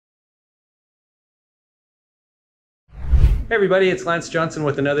Hey everybody, it's Lance Johnson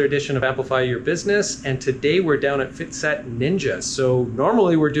with another edition of Amplify Your Business, and today we're down at Fitset Ninja. So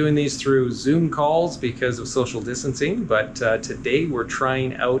normally we're doing these through Zoom calls because of social distancing, but today we're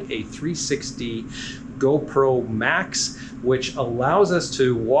trying out a 360 GoPro Max, which allows us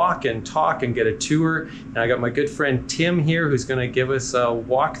to walk and talk and get a tour. And I got my good friend Tim here who's going to give us a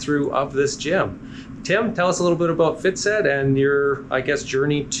walkthrough of this gym. Tim, tell us a little bit about Fitset and your, I guess,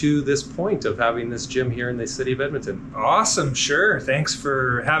 journey to this point of having this gym here in the city of Edmonton. Awesome, sure. Thanks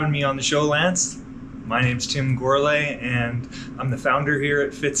for having me on the show, Lance. My name's Tim Gourlay, and I'm the founder here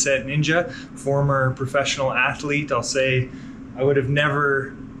at Fitset Ninja, former professional athlete. I'll say I would have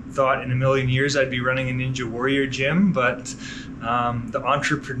never thought in a million years I'd be running a Ninja Warrior gym, but the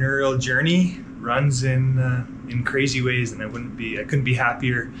entrepreneurial journey runs in crazy ways, and I couldn't be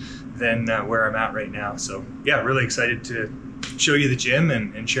happier than where I'm at right now. So yeah, really excited to show you the gym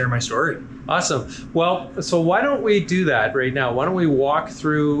and share my story. Awesome. Well, so why don't we do that right now? Why don't we walk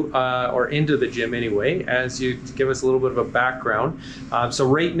through or into the gym anyway, as you give us a little bit of a background. So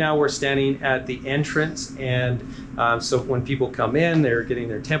right now we're standing at the entrance, and so when people come in, they're getting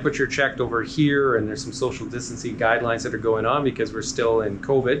their temperature checked over here, and there's some social distancing guidelines that are going on because we're still in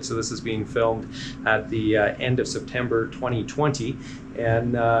COVID. So this is being filmed at the end of September 2020.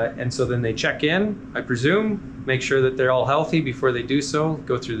 And so then they check in, I presume, make sure that they're all healthy before they do so,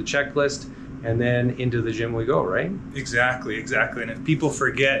 go through the checklist, and then into the gym we go, right? Exactly. And if people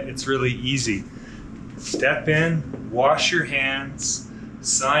forget, it's really easy. Step in, wash your hands,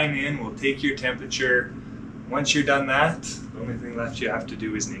 sign in, we'll take your temperature. Once you're done that, the only thing left you have to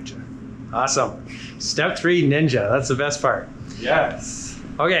do is Ninja. Awesome. Step 3, Ninja. That's the best part. Yes.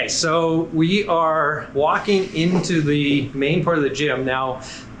 Okay, so we are walking into the main part of the gym. Now,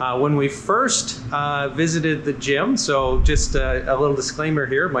 when we first visited the gym, so just a little disclaimer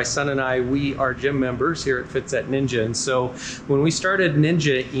here, my son and I, we are gym members here at Fitset Ninja. And so when we started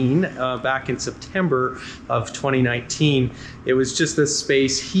Ninja-ing back in September of 2019, it was just this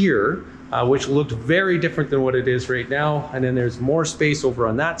space here, which looked very different than what it is right now. And then there's more space over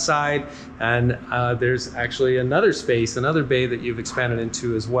on that side. And there's actually another space, another bay that you've expanded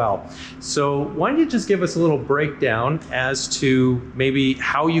into as well. So why don't you just give us a little breakdown as to maybe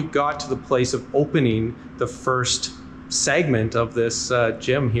how you got to the place of opening the first segment of this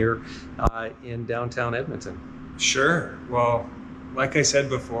gym here in downtown Edmonton? Sure. Well, like I said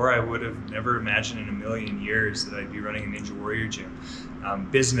before, I would have never imagined in a million years that I'd be running a Ninja Warrior gym.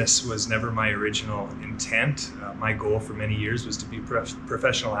 Business was never my original intent. My goal for many years was to be a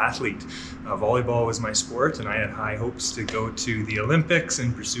professional athlete. Volleyball was my sport, and I had high hopes to go to the Olympics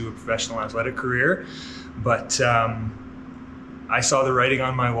and pursue a professional athletic career. But I saw the writing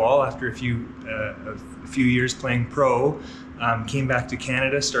on my wall after a few years playing pro. Came back to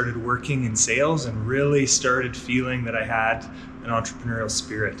Canada, started working in sales, and really started feeling that I had an entrepreneurial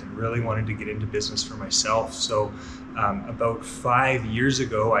spirit and really wanted to get into business for myself. So about 5 years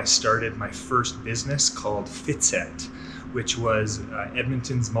ago, I started my first business called Fitset, which was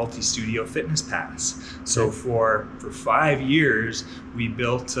Edmonton's multi-studio fitness pass. So for 5 years, we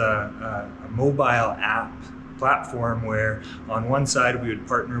built a mobile app platform where on one side we would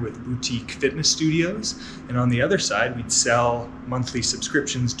partner with boutique fitness studios, and on the other side we'd sell monthly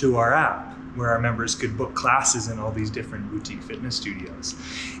subscriptions to our app where our members could book classes in all these different boutique fitness studios.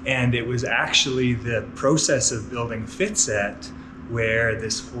 And it was actually the process of building Fitset where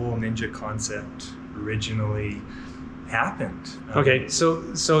this whole Ninja concept originally happened. Okay,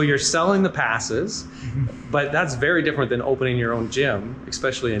 so you're selling the passes, but that's very different than opening your own gym,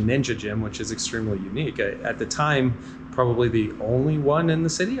 especially a Ninja gym, which is extremely unique. At the time, probably the only one in the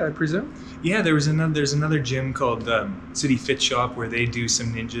city, I presume? Yeah, there's another gym called City Fit Shop where they do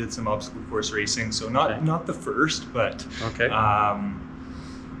some Ninja, some obstacle course racing. So not the first, but okay.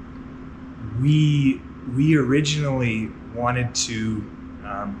 We originally wanted to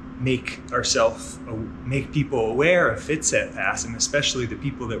make people aware of Fitset Pass, and especially the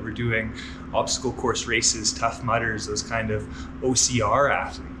people that were doing obstacle course races, Tough Mudders, those kind of OCR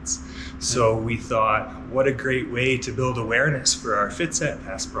athletes. So we thought, what a great way to build awareness for our Fitset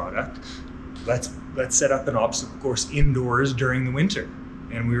Pass product. Let's set up an obstacle course indoors during the winter.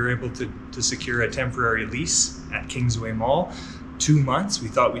 And we were able to secure a temporary lease at Kingsway Mall. 2 months, we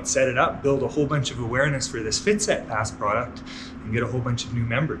thought we'd set it up, build a whole bunch of awareness for this Fitset Pass product, and get a whole bunch of new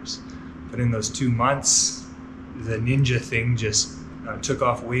members. But in those 2 months, the Ninja thing just took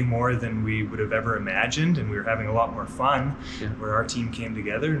off way more than we would have ever imagined, and we were having a lot more fun, where our team came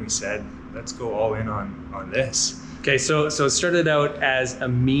together and we said, let's go all in on this. Okay, so it started out as a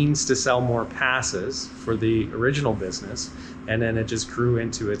means to sell more passes for the original business, and then it just grew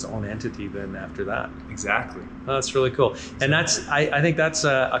into its own entity then after that. Exactly. Oh, that's really cool. And I think that's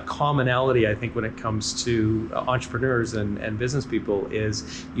a commonality, I think, when it comes to entrepreneurs and business people,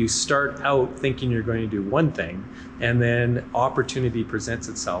 is you start out thinking you're going to do one thing, and then opportunity presents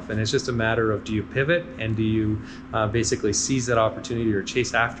itself. And it's just a matter of, do you pivot and do you basically seize that opportunity or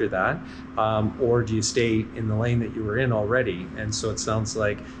chase after that? Or do you stay in the lane that you were in already? And so it sounds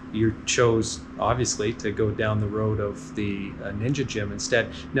like you chose, obviously, to go down the road of the Ninja Gym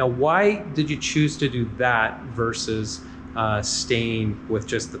instead. Now, why did you choose to do that versus staying with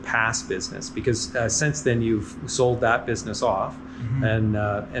just the past business? Because since then you've sold that business off,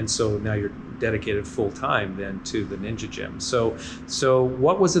 and so now you're dedicated full time then to the Ninja Gym. So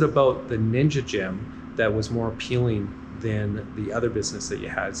what was it about the Ninja Gym that was more appealing than the other business that you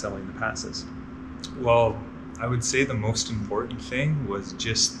had selling the passes? Well, I would say the most important thing was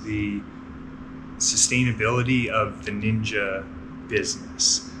just the sustainability of the Ninja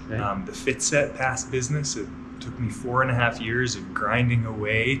business. Okay. The Fitset pass business, it took me 4.5 years of grinding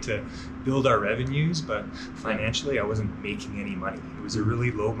away to build our revenues, but financially I wasn't making any money. It was a really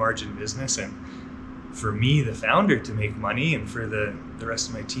low margin business, and for me, the founder, to make money, and for the rest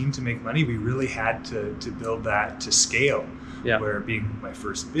of my team to make money, we really had to build that to scale. Yeah. Where, being my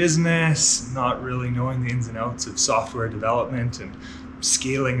first business, not really knowing the ins and outs of software development and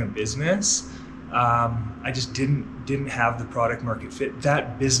scaling a business, I just didn't have the product market fit.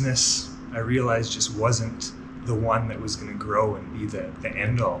 That business, I realized, just wasn't the one that was going to grow and be the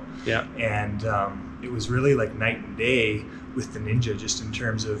end all. Yeah. And it was really like night and day with the Ninja, just in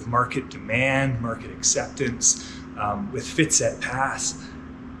terms of market demand, market acceptance. With Fitset Pass,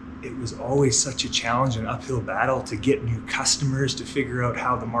 it was always such a challenge, an uphill battle to get new customers, to figure out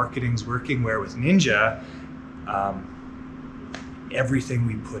how the marketing's working. Where with Ninja, everything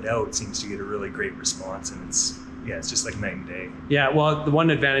we put out seems to get a really great response, and it's just like night and day. Yeah, well, the one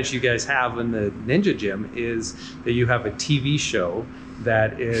advantage you guys have in the Ninja Gym is that you have a TV show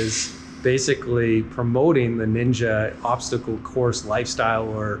that is basically promoting the Ninja obstacle course lifestyle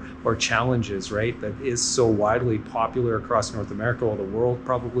or challenges, right? That is so widely popular across North America, or the world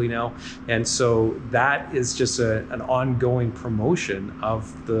probably now. And so that is just an ongoing promotion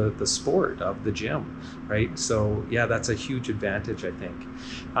of the sport, of the gym, right? So yeah, that's a huge advantage, I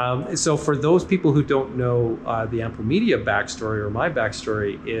think. So for those people who don't know the Ample Media backstory, or my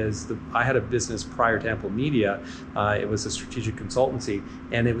backstory, is I had a business prior to Ample Media. It was a strategic consultancy,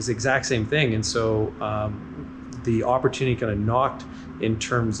 and it was the exact same thing. And so the opportunity kind of knocked in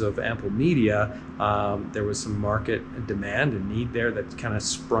terms of Ample Media. There was some market demand and need there that kind of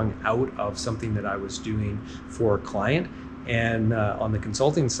sprung out of something that I was doing for a client, and on the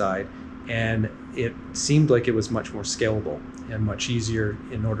consulting side. And it seemed like it was much more scalable and much easier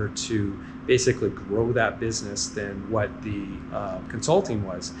in order to basically grow that business than what the consulting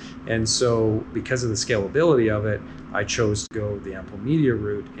was. And so because of the scalability of it, I chose to go the Ample Media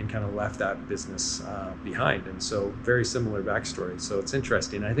route and kind of left that business behind. And so very similar backstory. So it's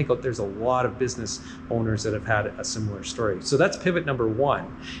interesting. I think there's a lot of business owners that have had a similar story. So that's pivot number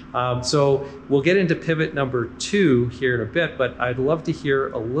one. So we'll get into pivot number two here in a bit, but I'd love to hear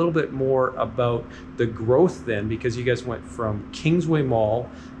a little bit more about the growth then, because you guys went from Kingsway Mall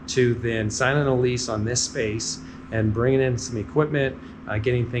to then signing a lease on this space and bringing in some equipment,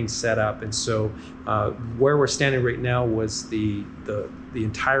 getting things set up. And so where we're standing right now was the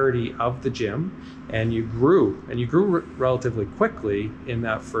entirety of the gym, and you grew relatively quickly in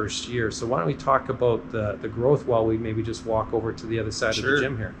that first year. So why don't we talk about the growth while we maybe just walk over to the other side of the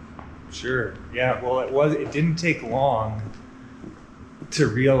gym here? Sure. Yeah. Well, it didn't take long to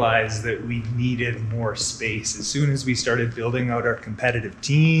realize that we needed more space. As soon as we started building out our competitive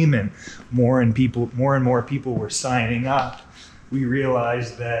team, and more and more people were signing up, we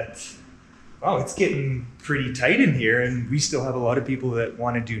realized that, wow, it's getting pretty tight in here, and we still have a lot of people that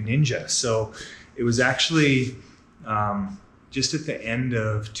want to do Ninja. So it was actually just at the end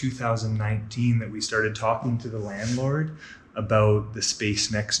of 2019 that we started talking to the landlord about the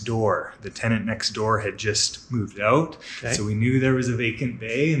space next door. The tenant next door had just moved out. Okay. So we knew there was a vacant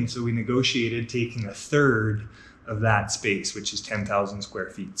bay, and so we negotiated taking a third of that space, which is 10,000 square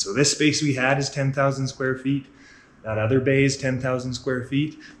feet. So this space we had is 10,000 square feet. That other bay is 10,000 square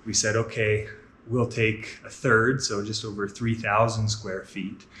feet. We said, okay, we'll take a third, so just over 3,000 square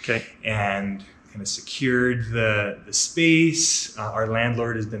feet. Okay. And kind of secured the space. Our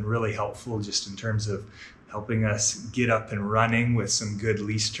landlord has been really helpful just in terms of helping us get up and running with some good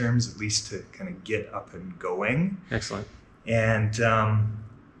lease terms, at least to kind of get up and going. Excellent. And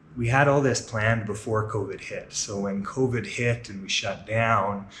we had all this planned before COVID hit. So when COVID hit and we shut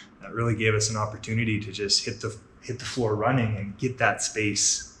down, that really gave us an opportunity to just hit the hit the floor running and get that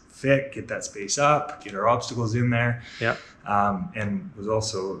space fit, get that space up, get our obstacles in there. Yeah. And was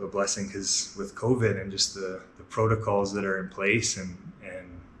also a blessing because with COVID and just the protocols that are in place and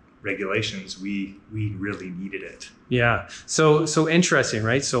regulations, we really needed it. Yeah. So interesting,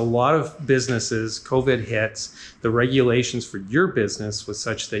 right? So a lot of businesses, COVID hits, the regulations for your business was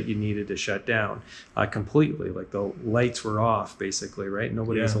such that you needed to shut down completely. Like the lights were off basically, right?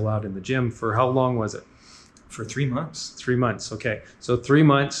 Nobody was allowed in the gym for how long was it? For 3 months. 3 months. Okay. So 3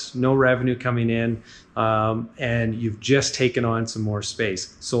 months, no revenue coming in, and you've just taken on some more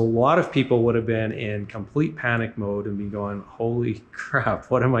space. So a lot of people would have been in complete panic mode and be going, holy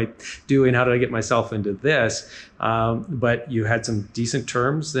crap, what am I doing? How did I get myself into this? But you had some decent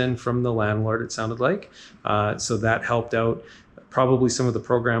terms then from the landlord, it sounded like. So that helped out. Probably some of the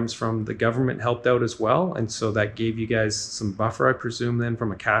programs from the government helped out as well. And so that gave you guys some buffer, I presume, then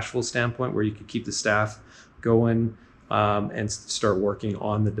from a cash flow standpoint, where you could keep the staff going and start working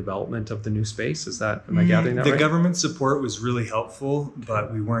on the development of the new space. Am I gathering that right? The government support was really helpful,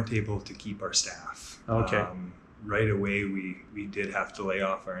 but we weren't able to keep our staff. Okay. Right away, we did have to lay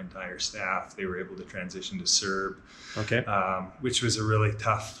off our entire staff. They were able to transition to CERB, okay. Which was a really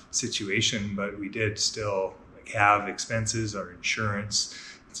tough situation, but we did still have expenses, our insurance.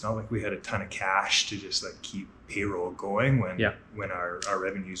 It's not like we had a ton of cash to just keep payroll going when our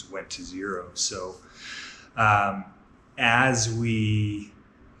revenues went to zero. So as we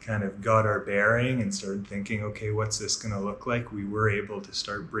kind of got our bearing and started thinking, okay, what's this going to look like? We were able to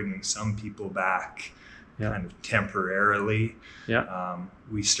start bringing some people back kind of temporarily. Yeah.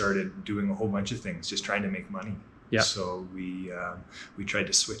 We started doing a whole bunch of things, just trying to make money. Yeah. So we tried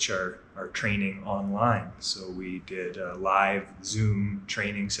to switch our training online. So we did live Zoom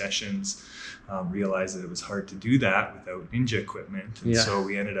training sessions, realized that it was hard to do that without Ninja equipment. And so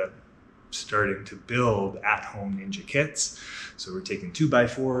we ended up starting to build at-home Ninja kits. So we're taking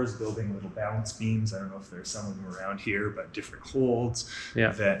 2x4s, building little balance beams. I don't know if there's some of them around here, but different holds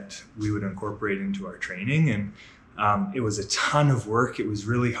that we would incorporate into our training. And it was a ton of work. It was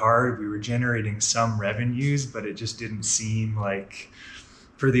really hard. We were generating some revenues, but it just didn't seem like,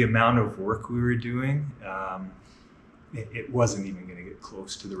 for the amount of work we were doing, it wasn't even going to get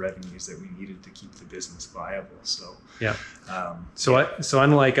close to the revenues that we needed to keep the business viable. So so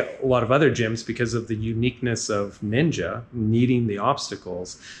unlike a lot of other gyms, because of the uniqueness of Ninja needing the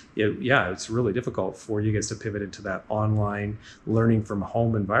obstacles, it's really difficult for you guys to pivot into that online learning from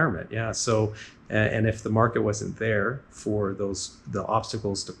home environment. So and if the market wasn't there for the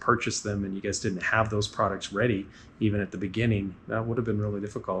obstacles to purchase them, and you guys didn't have those products ready even at the beginning, that would have been really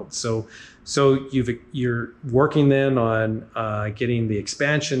difficult. So you're working then on getting the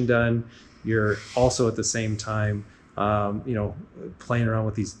expansion done. You're also at the same time playing around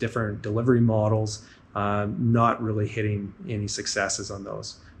with these different delivery models, not really hitting any successes on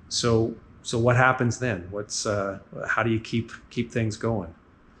those. So what happens then? How do you keep things going?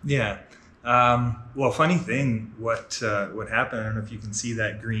 Well, funny thing, what happened, I don't know if you can see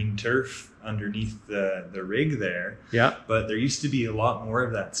that green turf underneath the rig there. Yeah. But there used to be a lot more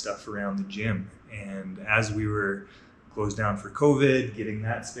of that stuff around the gym. And as we were closed down for COVID, getting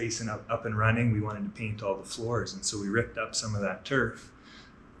that space up and running, we wanted to paint all the floors. And so we ripped up some of that turf.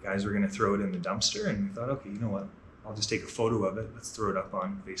 Guys were going to throw it in the dumpster, and we thought, okay, you know what? I'll just take a photo of it. Let's throw it up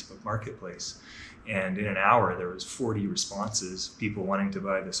on Facebook Marketplace. And in an hour, there was 40 responses, people wanting to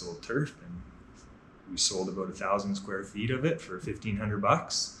buy this old turf. And we sold about 1,000 square feet of it for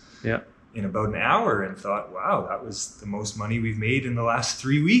 $1,500 in about an hour, and thought, wow, that was the most money we've made in the last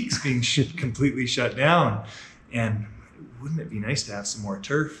 3 weeks being completely shut down. And wouldn't it be nice to have some more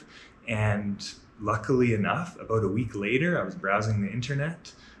turf? And luckily enough, about a week later, I was browsing the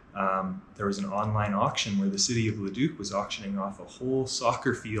internet. There was an online auction where the city of Leduc was auctioning off a whole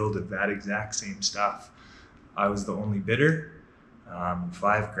soccer field of that exact same stuff. I was the only bidder.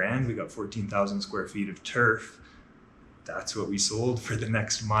 $5,000. We got 14,000 square feet of turf. That's what we sold for the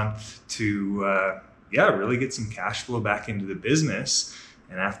next month to really get some cash flow back into the business.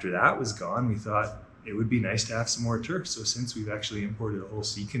 And after that was gone, we thought it would be nice to have some more turf. So since we've actually imported a whole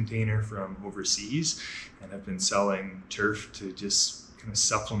sea container from overseas and have been selling turf to just kind of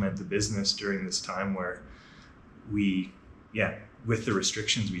supplement the business during this time where with the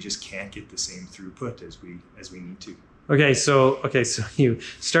restrictions, we just can't get the same throughput as we need to. Okay, so you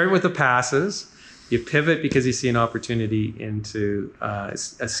start with the passes, you pivot because you see an opportunity into a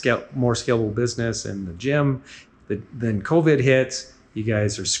more scalable business in the gym. Then COVID hits, you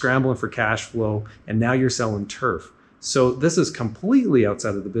guys are scrambling for cash flow, and now you're selling turf. So this is completely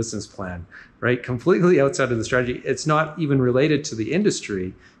outside of the business plan, right? Completely outside of the strategy. It's not even related to the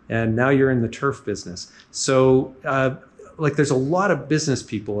industry. And now you're in the turf business. So like there's a lot of business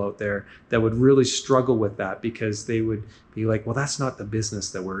people out there that would really struggle with that, because they would be like, well, that's not the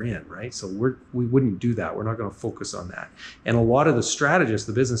business that we're in, right? So we wouldn't do that. We're not going to focus on that. And a lot of the strategists,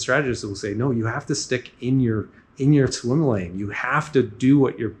 the business strategists, will say, no, you have to stick in your swim lane. You have to do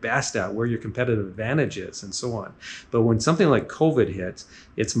what you're best at, where your competitive advantage is, and so on. But when something like COVID hits,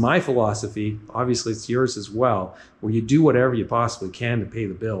 it's my philosophy, obviously it's yours as well, where you do whatever you possibly can to pay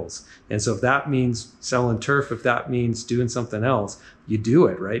the bills. And so if that means selling turf, if that means doing something else, you do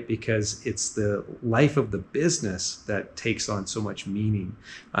it, right? Because it's the life of the business that takes on so much meaning,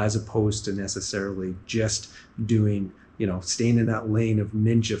 as opposed to necessarily just doing, staying in that lane of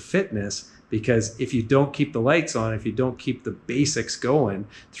ninja fitness. Because if you don't keep the lights on, if you don't keep the basics going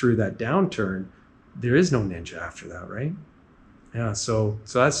through that downturn, there is no ninja after that, right? Yeah, so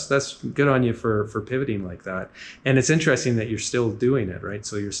that's good on you for pivoting like that. And it's interesting that you're still doing it, right?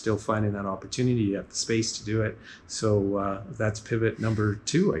 So you're still finding that opportunity, you have the space to do it. So that's pivot number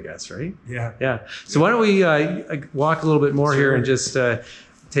 2, I guess, right? Yeah. Yeah. So why don't we walk a little bit more here and just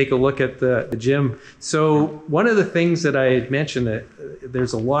take a look at the gym. So one of the things that I had mentioned, that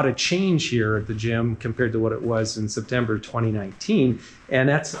there's a lot of change here at the gym compared to what it was in September 2019, and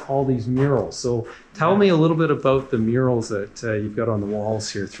that's all these murals. So tell me a little bit about the murals that you've got on the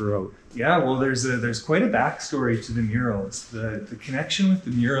walls here throughout. Yeah, well, there's quite a backstory to the murals. The connection with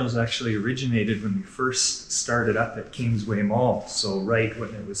the murals actually originated when we first started up at Kingsway Mall. So right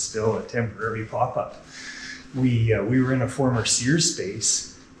when it was still a temporary pop-up. We were in a former Sears space.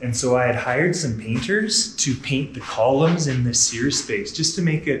 And so I had hired some painters to paint the columns in this Sears space, just to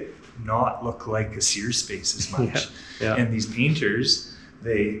make it not look like a Sears space as much. Yeah. And these painters,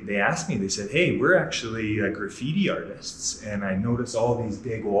 they asked me, they said, hey, we're actually graffiti artists, and I notice all these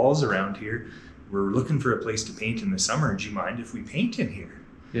big walls around here. We're looking for a place to paint in the summer. Do you mind if we paint in here?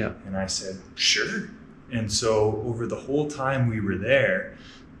 Yeah. And I said, sure. And so over the whole time we were there,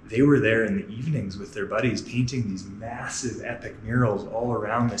 they were there in the evenings with their buddies painting these massive epic murals all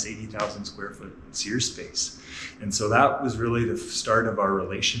around this 80,000 square foot Sears space. And so that was really the start of our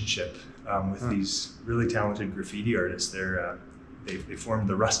relationship with these really talented graffiti artists. They formed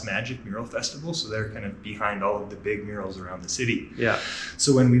the Rust Magic Mural Festival, so they're kind of behind all of the big murals around the city. Yeah.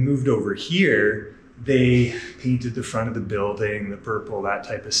 So when we moved over here, they painted the front of the building, the purple, that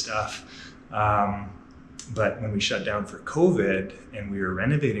type of stuff. But when we shut down for COVID and we were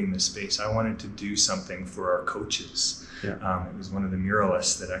renovating this space, I wanted to do something for our coaches. Yeah. It was one of the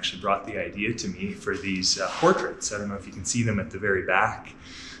muralists that actually brought the idea to me for these portraits. I don't know if you can see them at the very back.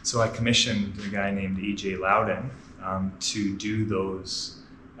 So I commissioned a guy named Yelo'd to do those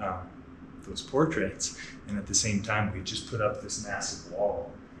portraits. And at the same time, we just put up this massive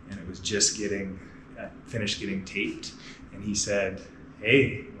wall, and it was just finished getting taped. And he said,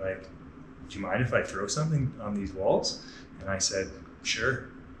 hey, do you mind if I throw something on these walls? And I said,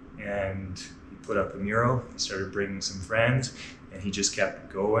 sure. And he put up a mural, he started bringing some friends, and he just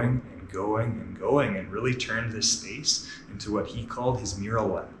kept going and going and going, and really turned this space into what he called his mural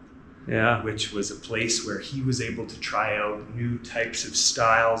lab. Yeah. Which was a place where he was able to try out new types of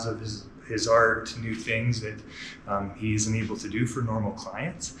styles of his art, new things that he isn't able to do for normal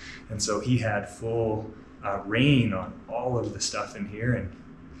clients. And so he had full reign on all of the stuff in here, and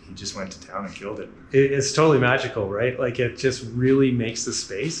he just went to town and killed it. It's totally magical, right? Like, it just really makes the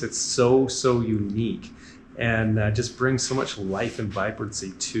space, it's so unique, and just brings so much life and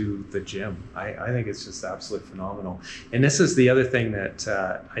vibrancy to the gym. I think it's just absolutely phenomenal. And this is the other thing that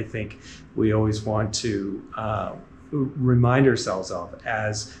I think we always want to remind ourselves of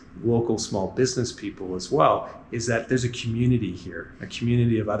as local small business people as well, is that there's a community here, a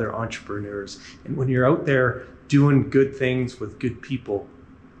community of other entrepreneurs. And when you're out there doing good things with good people,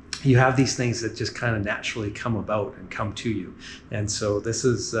 you have these things that just kind of naturally come about and come to you. And so this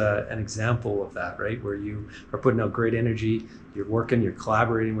is an example of that, right? Where you are putting out great energy, you're working, you're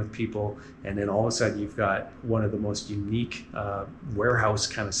collaborating with people, and then all of a sudden you've got one of the most unique warehouse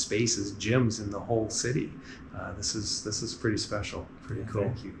kind of spaces, gyms in the whole city. This is pretty special, pretty cool.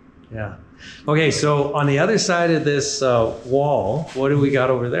 Thank you. Yeah. Okay, so on the other side of this wall, what do we got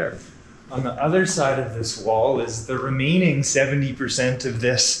over there? On the other side of this wall is the remaining 70% of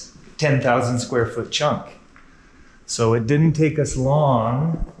this 10,000 square foot chunk. So it didn't take us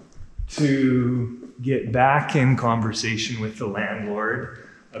long to get back in conversation with the landlord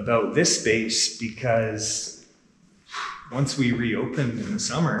about this space, because once we reopened in the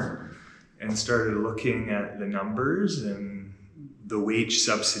summer and started looking at the numbers and the wage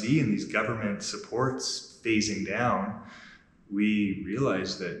subsidy and these government supports phasing down, we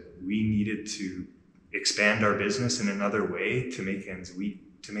realized that we needed to expand our business in another way to make ends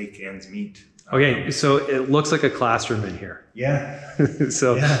meet. Okay, so it looks like a classroom in here. Yeah.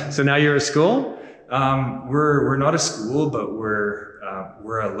 So now you're a school? We're not a school, but we're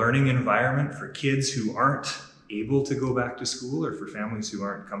a learning environment for kids who aren't able to go back to school, or for families who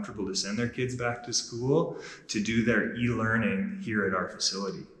aren't comfortable to send their kids back to school, to do their e-learning here at our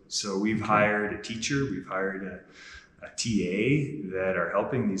facility. So we've hired a teacher, we've hired a TA that are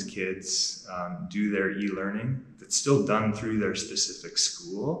helping these kids do their e-learning. That's still done through their specific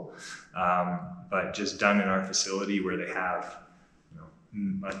school, but just done in our facility where they have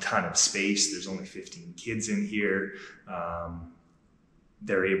a ton of space. There's only 15 kids in here.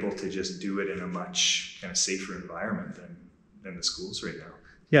 They're able to just do it in a much kind of safer environment than the schools right now.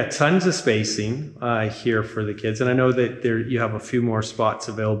 Yeah, tons of spacing here for the kids. And I know that you have a few more spots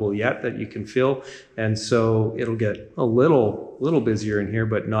available yet that you can fill. And so it'll get a little busier in here,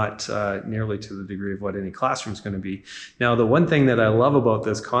 but not nearly to the degree of what any classroom is going to be. Now, the one thing that I love about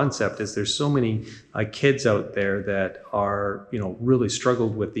this concept is there's so many kids out there that are, really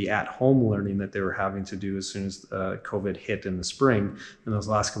struggled with the at-home learning that they were having to do as soon as COVID hit in the spring. In those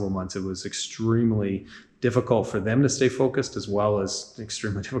last couple of months, it was extremely difficult for them to stay focused, as well as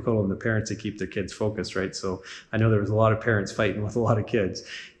extremely difficult on the parents to keep their kids focused, right? So I know there was a lot of parents fighting with a lot of kids.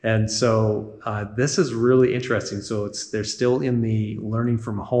 And so this is really interesting. So they're still in the learning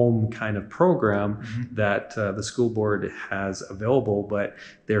from home kind of program that the school board has available, but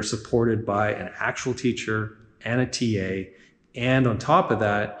they're supported by an actual teacher and a TA. And on top of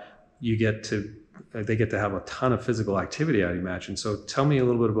that, they get to have a ton of physical activity, I'd imagine. So tell me a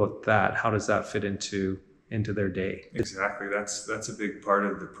little bit about that. How does that fit into their day? Exactly. That's a big part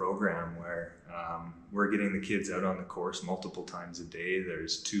of the program, where we're getting the kids out on the course multiple times a day.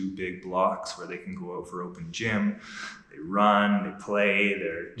 There's 2 big blocks where they can go out for open gym. They run, they play,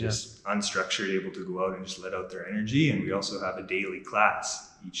 they're just unstructured, able to go out and just let out their energy. And we also have a daily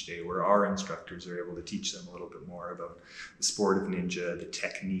class each day where our instructors are able to teach them a little bit more about the sport of ninja, the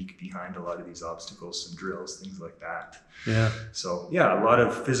technique behind a lot of these obstacles and drills, things like that. Yeah. So a lot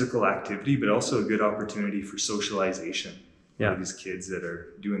of physical activity, but also a good opportunity for socialization. A lot of these kids that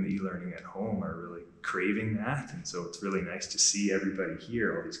are doing the e-learning at home are really craving that. And so it's really nice to see everybody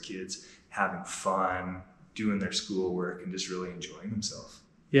here, all these kids having fun, doing their schoolwork, and just really enjoying themselves.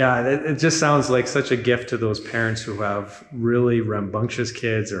 Yeah, it just sounds like such a gift to those parents who have really rambunctious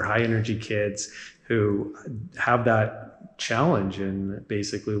kids or high energy kids who have that challenge in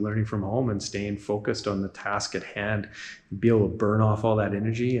basically learning from home and staying focused on the task at hand, be able to burn off all that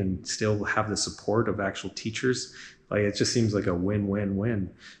energy and still have the support of actual teachers. Like, it just seems like a win-win-win.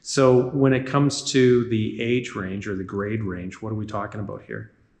 So when it comes to the age range or the grade range, what are we talking about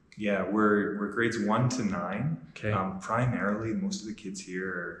here? Yeah, we're grades 1 to 9. Okay. Primarily, most of the kids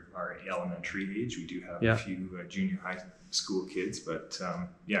here are elementary age. We do have a few junior high school kids, but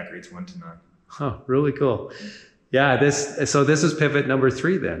grades 1 to 9. Huh, really cool. Yeah, this is pivot number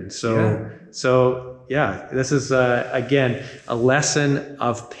 3 then. So this is again a lesson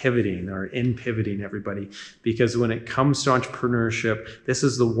of pivoting, or in pivoting, everybody, because when it comes to entrepreneurship, this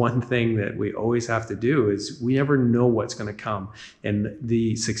is the one thing that we always have to do, is we never know what's going to come. And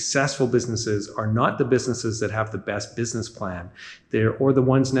the successful businesses are not the businesses that have the best business plan, or the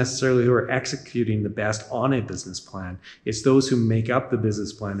ones necessarily who are executing the best on a business plan. It's those who make up the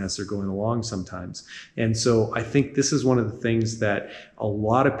business plan as they're going along sometimes. And so I think this is one of the things that a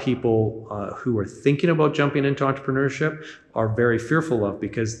lot of people who are thinking about jumping into entrepreneurship are very fearful of,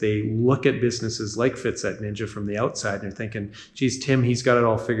 because they look at businesses like Fitset Ninja from the outside and they're thinking, geez, Tim, he's got it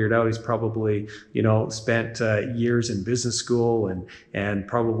all figured out. He's probably, spent years in business school and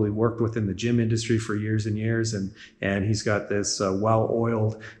probably worked within the gym industry for years and years. And he's got this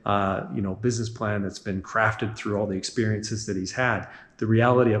well-oiled, business plan that's been crafted through all the experiences that he's had. The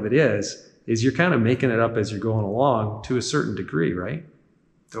reality of it is you're kind of making it up as you're going along to a certain degree, right?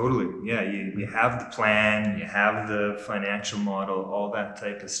 Totally. Yeah, you have the plan, you have the financial model, all that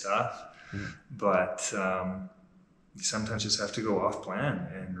type of stuff. But you sometimes just have to go off plan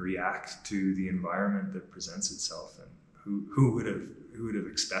and react to the environment that presents itself. And who would have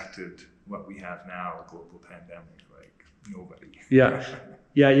expected what we have now, a global pandemic? Like, nobody.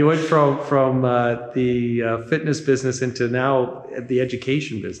 Yeah, you went from the fitness business into now the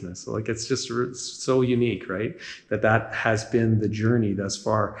education business. Like, it's just so unique, right? That has been the journey thus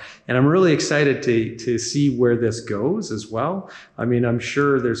far. And I'm really excited to see where this goes as well. I mean, I'm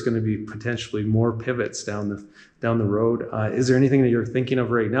sure there's going to be potentially more pivots down the road. Is there anything that you're thinking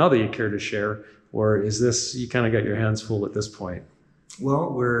of right now that you care to share? Or is this, you kind of got your hands full at this point?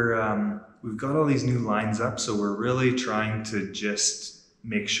 Well, we've got all these new lines up, so we're really trying to just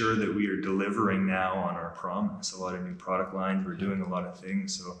make sure that we are delivering now on our promise. A lot of new product lines, we're doing a lot of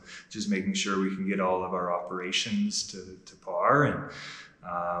things, so just making sure we can get all of our operations to par,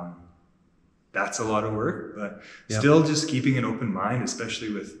 and that's a lot of work, but still just keeping an open mind,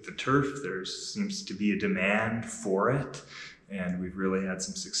 especially with the turf. There seems to be a demand for it, and we've really had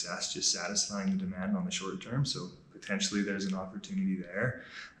some success just satisfying the demand on the short term, so potentially there's an opportunity there.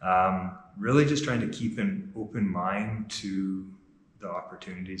 Really just trying to keep an open mind to the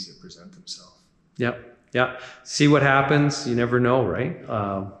opportunities that present themselves. Yeah. See what happens. You never know, right?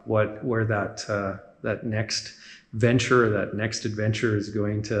 Where that next venture or that next adventure is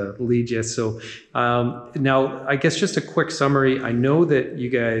going to lead you. So now, I guess just a quick summary. I know that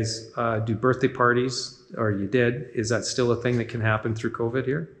you guys do birthday parties, or you did. Is that still a thing that can happen through COVID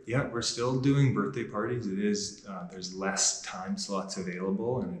here? Yeah, we're still doing birthday parties. It is, there's less time slots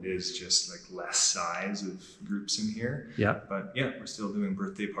available, and it is just like less size of groups in here. Yeah. But yeah, we're still doing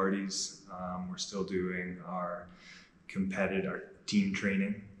birthday parties. We're still doing our team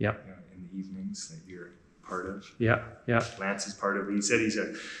training in the evenings that you're part of. Yeah. Lance is part of it. He said he's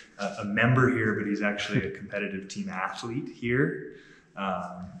a member here, but he's actually a competitive team athlete here.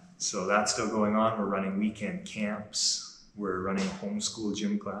 So that's still going on. We're running weekend camps. We're running a homeschool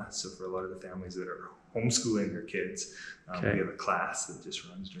gym class. So for a lot of the families that are homeschooling their kids, we have a class that just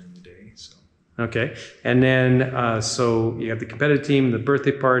runs during the day. So. Okay. And then, so you got the competitive team, the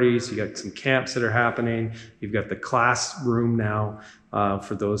birthday parties, you got some camps that are happening. You've got the classroom now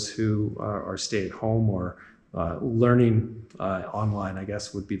for those who are stay at home or learning online, I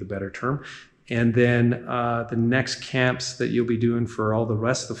guess would be the better term. And then the next camps that you'll be doing for all the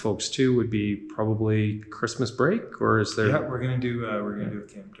rest of the folks too would be probably Christmas break, or is there? Yeah, we're gonna do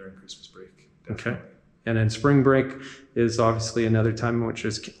a camp during Christmas break. Definitely. Okay. And then spring break is obviously another time in which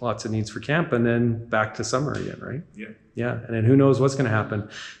there's lots of needs for camp, and then back to summer again, right? Yeah. Yeah. And then who knows what's going to happen?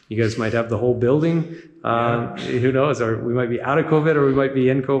 You guys might have the whole building. Who knows? Or we might be out of COVID, or we might be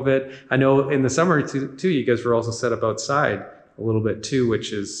in COVID. I know in the summer too, you guys were also set up outside a little bit too,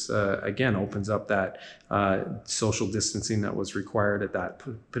 which is again opens up that social distancing that was required at that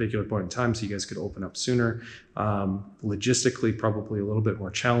particular point in time, so you guys could open up sooner. Logistically, probably a little bit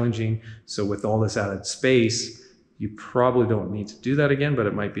more challenging. So with all this added space, you probably don't need to do that again, but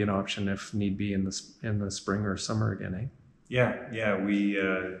it might be an option if need be in the spring or summer again, eh? Yeah.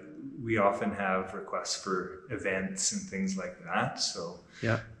 We often have requests for events and things like that. So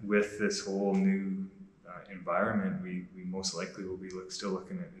with this whole new environment, we most likely will be still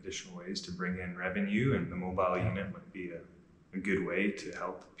looking at additional ways to bring in revenue, and the mobile unit might be a good way to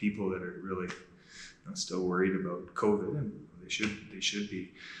help people that are really still worried about COVID, and they should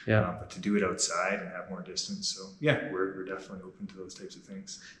be. But to do it outside and have more distance. So we're definitely open to those types of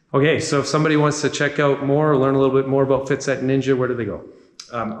things. Okay, so if somebody wants to check out more or learn a little bit more about Fitset Ninja, where do they go?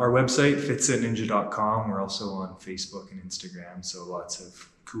 Our website, fitsetninja.com. We're also on Facebook and Instagram, so lots of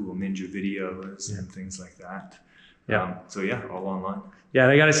cool ninja videos and things like that. All online. Yeah,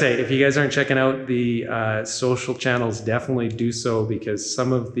 and I gotta say, if you guys aren't checking out the social channels, definitely do so, because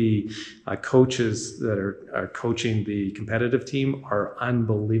some of the coaches that are coaching the competitive team are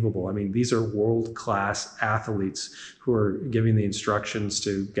unbelievable. I mean, these are world-class athletes who are giving the instructions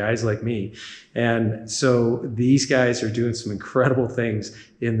to guys like me. And so these guys are doing some incredible things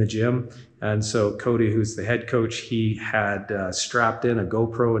in the gym. And so Cody, who's the head coach, he had strapped in a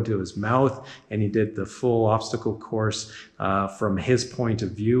GoPro into his mouth, and he did the full obstacle course from his point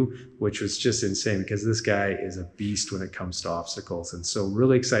of view, which was just insane, because this guy is a beast when it comes to obstacles. And so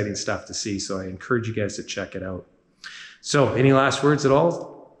really exciting stuff to see. So I encourage you guys to check it out. So any last words at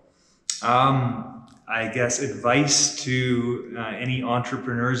all? I guess advice to any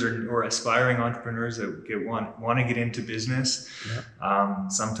entrepreneurs or aspiring entrepreneurs that want to get into business.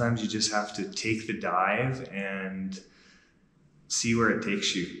 Sometimes you just have to take the dive and see where it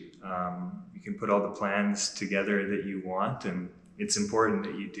takes you. You can put all the plans together that you want, and it's important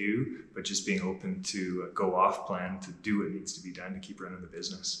that you do, but just being open to go off plan to do what needs to be done to keep running the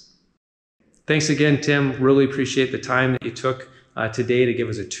business. Thanks again, Tim. Really appreciate the time that you took today to give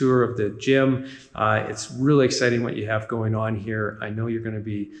us a tour of the gym. It's really exciting what you have going on here. I know you're going to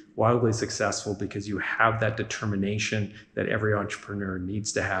be wildly successful because you have that determination that every entrepreneur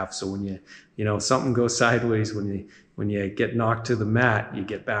needs to have. So when you you know, something goes sideways when you get knocked to the mat, you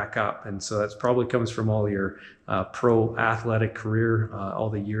get back up. And so that's probably comes from all your pro athletic career, all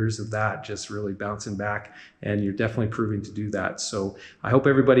the years of that, just really bouncing back. And you're definitely proving to do that. So I hope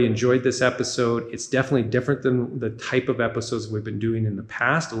everybody enjoyed this episode. It's definitely different than the type of episodes we've been doing in the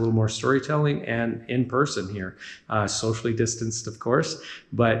past, a little more storytelling and in person here, socially distanced, of course.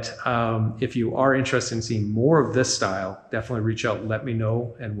 But if you are interested in seeing more of this style, definitely reach out and let me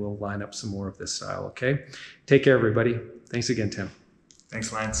know, and we'll line up some more of this style, okay? Take care, everybody. Thanks again, Tim.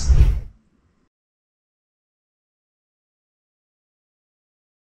 Thanks, Lance.